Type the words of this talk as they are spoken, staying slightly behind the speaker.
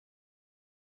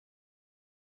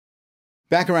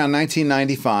Back around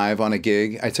 1995 on a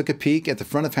gig, I took a peek at the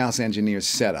front of house engineer's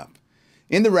setup.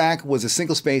 In the rack was a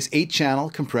single-space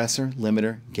 8-channel compressor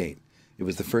limiter gate. It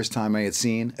was the first time I had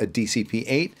seen a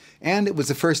DCP-8, and it was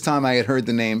the first time I had heard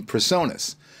the name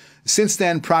PreSonus. Since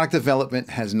then, product development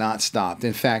has not stopped.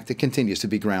 In fact, it continues to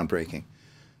be groundbreaking.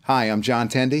 Hi, I'm John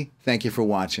Tendy. Thank you for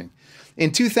watching.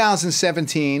 In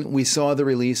 2017, we saw the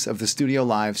release of the Studio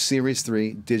Live Series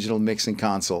 3 digital mixing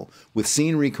console with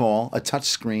scene recall, a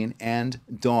touchscreen, and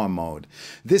DAW mode.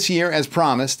 This year, as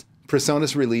promised,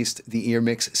 PreSonus released the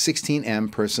EarMix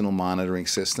 16M personal monitoring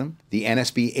system, the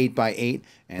NSB 8x8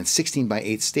 and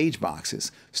 16x8 stage boxes,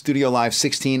 Studio Live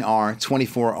 16R,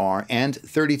 24R, and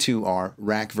 32R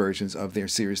rack versions of their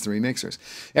Series 3 mixers.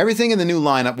 Everything in the new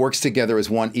lineup works together as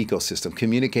one ecosystem,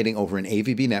 communicating over an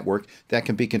AVB network that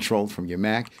can be controlled from your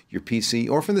Mac, your PC,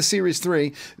 or from the Series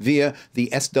 3 via the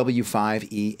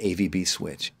SW5E AVB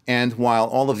switch. And while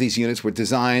all of these units were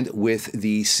designed with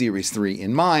the Series 3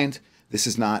 in mind, this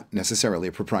is not necessarily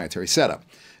a proprietary setup.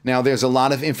 Now, there's a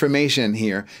lot of information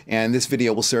here, and this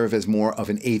video will serve as more of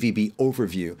an AVB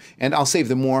overview, and I'll save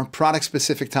the more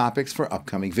product-specific topics for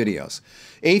upcoming videos.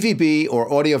 AVB,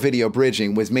 or audio-video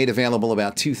bridging, was made available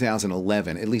about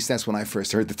 2011. At least that's when I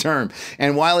first heard the term.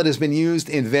 And while it has been used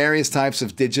in various types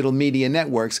of digital media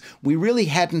networks, we really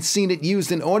hadn't seen it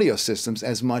used in audio systems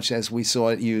as much as we saw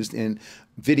it used in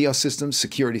video systems,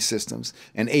 security systems,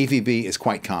 and AVB is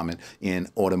quite common in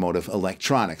automotive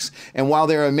electronics. And while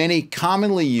there are many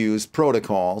commonly used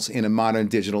protocols in a modern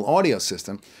digital audio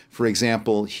system, for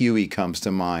example, HUI comes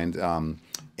to mind,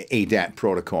 ADAT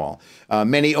protocol.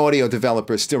 Many audio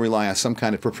developers still rely on some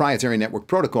kind of proprietary network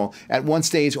protocol at one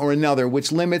stage or another,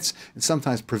 which limits and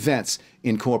sometimes prevents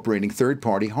incorporating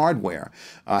third-party hardware.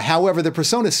 However, the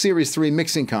PreSonus Series 3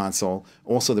 mixing console,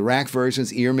 also the rack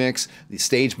versions, EarMix, the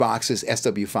stage boxes,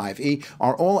 SW5E,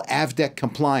 are all AVDEC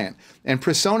compliant. And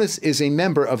PreSonus is a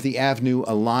member of the AVNU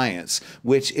Alliance,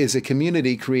 which is a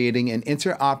community creating an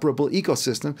interoperable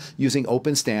ecosystem using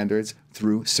open standards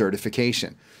through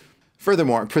certification.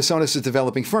 Furthermore, PreSonus is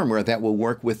developing firmware that will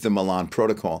work with the Milan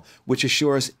protocol, which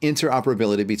assures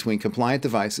interoperability between compliant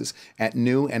devices at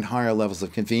new and higher levels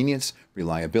of convenience,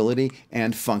 reliability,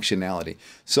 and functionality.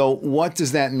 So what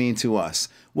does that mean to us?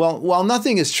 Well, while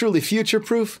nothing is truly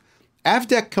future-proof,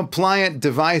 AVDEC-compliant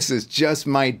devices just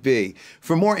might be.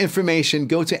 For more information,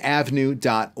 go to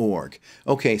avnu.org.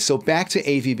 Okay, so back to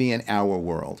AVB in our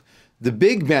world. The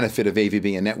big benefit of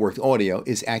AVB and networked audio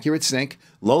is accurate sync,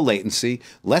 low latency,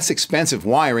 less expensive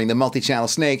wiring than multi-channel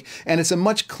snake, and it's a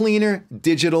much cleaner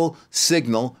digital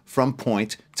signal from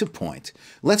point to point.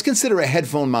 Let's consider a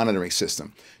headphone monitoring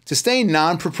system. To stay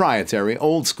non-proprietary,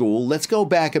 old school, let's go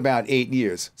back about 8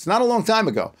 years. It's not a long time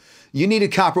ago. You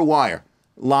needed copper wire,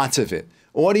 lots of it.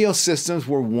 Audio systems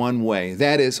were one way.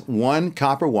 That is, one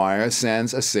copper wire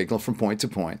sends a signal from point to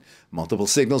point. Multiple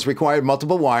signals required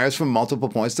multiple wires from multiple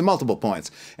points to multiple points.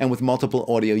 And with multiple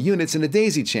audio units in a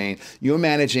daisy chain, you're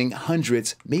managing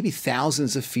hundreds, maybe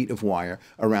thousands of feet of wire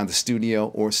around the studio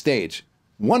or stage.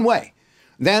 One way.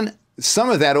 Then some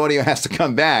of that audio has to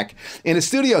come back. In a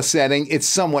studio setting, it's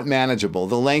somewhat manageable.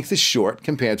 The length is short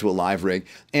compared to a live rig.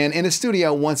 And in a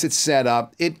studio, once it's set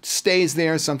up, it stays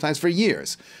there sometimes for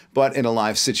years. But in a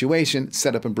live situation,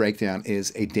 setup and breakdown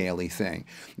is a daily thing.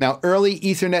 Now, early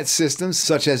Ethernet systems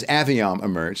such as Aviom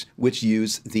emerged, which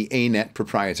used the ANET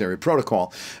proprietary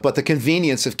protocol. But the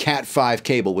convenience of Cat5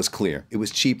 cable was clear. It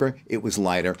was cheaper, it was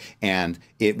lighter, and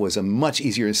it was a much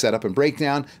easier to set up and break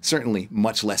down, certainly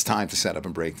much less time to set up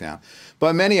and break down.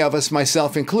 But many of us,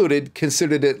 myself included,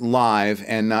 considered it live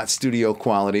and not studio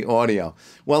quality audio.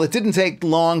 Well, it didn't take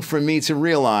long for me to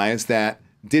realize that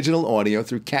digital audio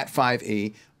through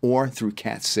Cat5e or through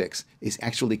Cat6 is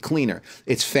actually cleaner.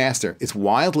 It's faster, it's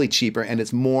wildly cheaper, and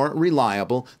it's more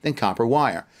reliable than copper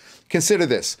wire. Consider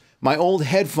this. My old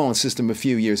headphone system a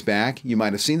few years back, you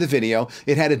might have seen the video,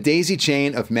 it had a daisy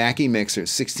chain of Mackie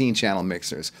mixers, 16-channel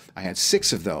mixers. I had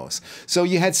 6 of those. So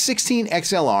you had 16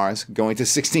 XLRs going to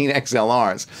 16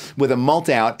 XLRs with a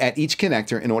mult-out at each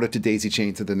connector in order to daisy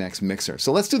chain to the next mixer.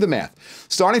 So let's do the math.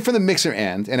 Starting from the mixer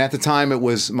end, and at the time it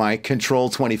was my Control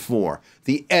 24,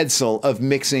 the Edsel of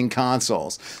mixing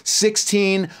consoles.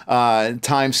 16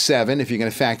 times 7, if you're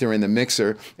going to factor in the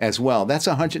mixer as well, that's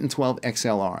 112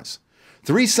 XLRs.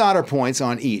 3 solder points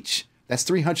on each. That's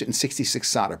 366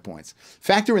 solder points.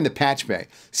 Factor in the patch bay.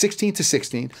 16 to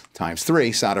 16 times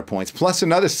 3 solder points, plus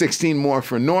another 16 more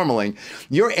for normaling.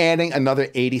 You're adding another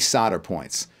 80 solder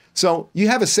points. So you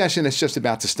have a session that's just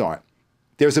about to start.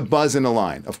 There's a buzz in the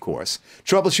line, of course.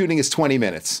 Troubleshooting is 20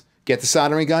 minutes. Get the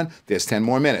soldering gun, there's 10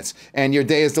 more minutes. And your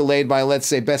day is delayed by, let's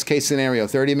say, best case scenario,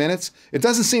 30 minutes. It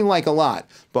doesn't seem like a lot,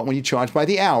 but when you charge by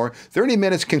the hour, 30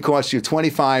 minutes can cost you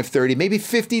 $25, $30, maybe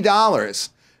 $50.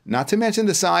 Not to mention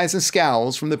the sighs and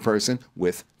scowls from the person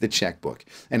with the checkbook.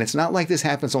 And it's not like this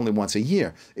happens only once a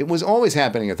year. It was always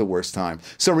happening at the worst time,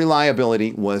 so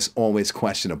reliability was always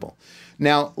questionable.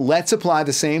 Now, let's apply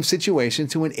the same situation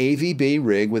to an AVB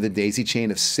rig with a daisy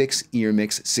chain of 6 ear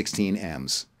mix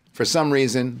 16Ms. For some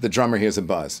reason, the drummer hears a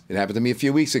buzz. It happened to me a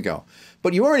few weeks ago.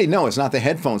 But you already know it's not the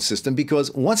headphone system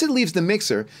because once it leaves the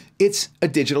mixer, it's a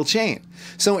digital chain.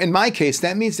 So in my case,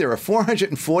 that means there are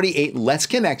 448 less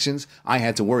connections I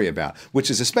had to worry about,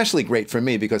 which is especially great for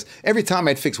me because every time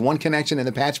I'd fix one connection in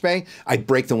the patch bay, I'd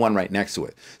break the one right next to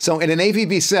it. So in an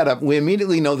AVB setup, we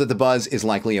immediately know that the buzz is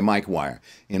likely a mic wire.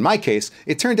 In my case,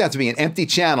 it turned out to be an empty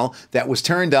channel that was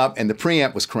turned up and the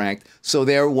preamp was cranked, so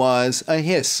there was a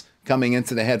hiss coming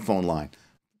into the headphone line.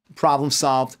 Problem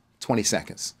solved, 20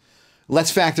 seconds. Let's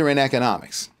factor in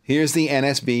economics. Here's the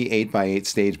NSB 8x8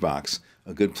 stage box.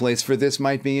 A good place for this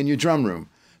might be in your drum room.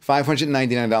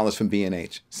 $599 from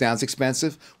B&H. Sounds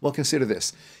expensive? Well, consider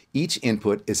this. Each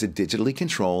input is a digitally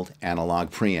controlled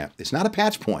analog preamp. It's not a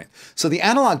patch point. So the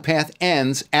analog path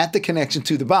ends at the connection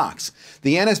to the box.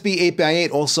 The NSB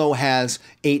 8x8 also has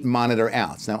 8 monitor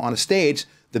outs. Now on a stage,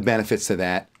 the benefits to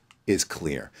that is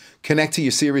clear. Connect to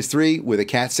your Series 3 with a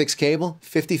Cat 6 cable,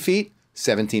 50 feet,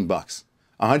 $17.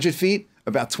 100 feet,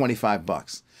 about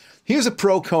 $25. Here's a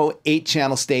Proco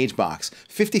 8-channel stage box,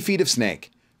 50 feet of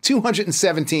snake,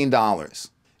 $217.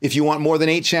 If you want more than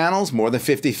 8 channels, more than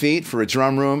 50 feet for a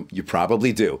drum room, you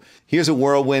probably do. Here's a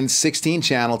Whirlwind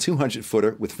 16-channel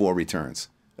 200-footer with 4 returns,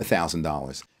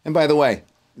 $1,000. And by the way,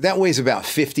 that weighs about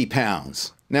 50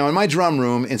 pounds. Now in my drum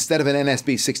room, instead of an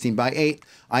NSB 16x8,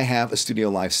 I have a Studio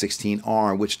Live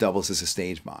 16R, which doubles as a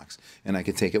stage box. And I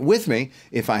can take it with me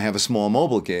if I have a small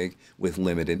mobile gig with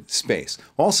limited space.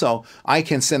 Also, I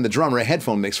can send the drummer a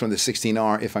headphone mix from the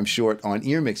 16R if I'm short on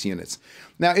ear mix units.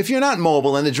 Now, if you're not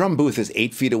mobile and the drum booth is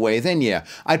 8 feet away, then yeah,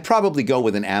 I'd probably go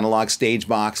with an analog stage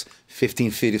box,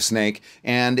 15 feet of snake,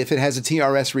 and if it has a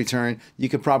TRS return, you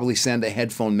could probably send a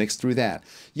headphone mix through that.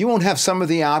 You won't have some of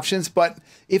the options, but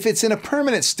if it's in a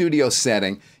permanent studio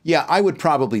setting, yeah, I would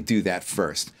probably do that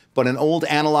first. But an old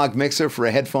analog mixer for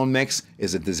a headphone mix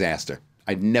is a disaster.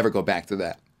 I'd never go back to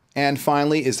that. And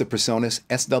finally is the PreSonus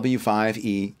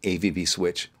SW5E AVB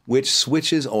switch, which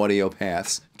switches audio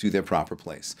paths to their proper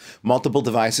place. Multiple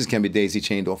devices can be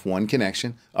daisy-chained off one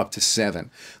connection, up to 7.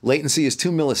 Latency is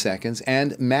 2 milliseconds,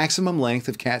 and maximum length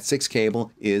of Cat 6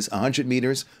 cable is 100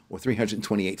 meters or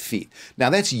 328 feet. Now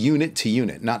that's unit to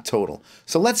unit, not total.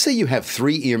 So let's say you have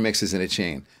 3 ear mixes in a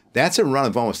chain. That's a run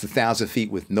of almost 1,000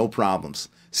 feet with no problems.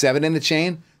 7 in a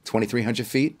chain, 2,300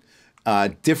 feet.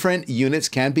 Different units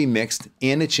can be mixed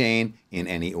in a chain in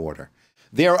any order.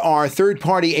 There are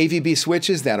third-party AVB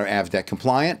switches that are AVDEC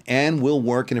compliant and will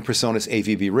work in a PreSonus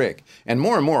AVB rig. And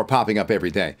more are popping up every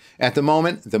day. At the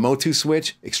moment, the Motu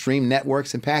switch, Extreme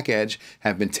Networks, and PackEdge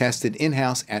have been tested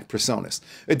in-house at PreSonus.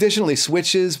 Additionally,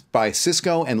 switches by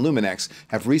Cisco and Luminex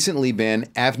have recently been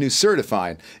AVNU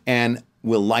certified and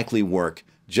will likely work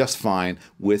just fine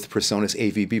with PreSonus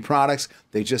AVB products.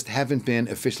 They just haven't been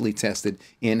officially tested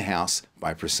in-house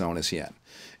by PreSonus yet.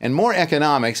 And more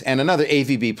economics and another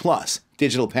AVB Plus,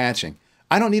 digital patching.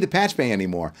 I don't need a patch bay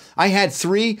anymore. I had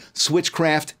 3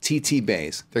 Switchcraft TT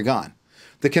bays. They're gone.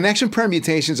 The connection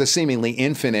permutations are seemingly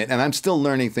infinite, and I'm still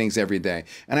learning things every day.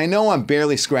 And I know I'm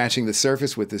barely scratching the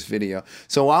surface with this video,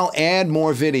 so I'll add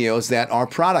more videos that are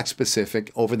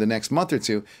product-specific over the next month or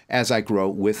 2 as I grow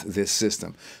with this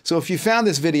system. So if you found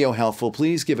this video helpful,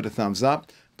 please give it a thumbs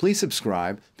up. Please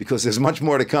subscribe, because there's much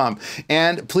more to come.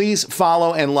 And please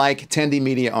follow and like Tendy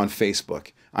Media on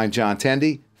Facebook. I'm John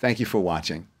Tendy. Thank you for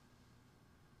watching.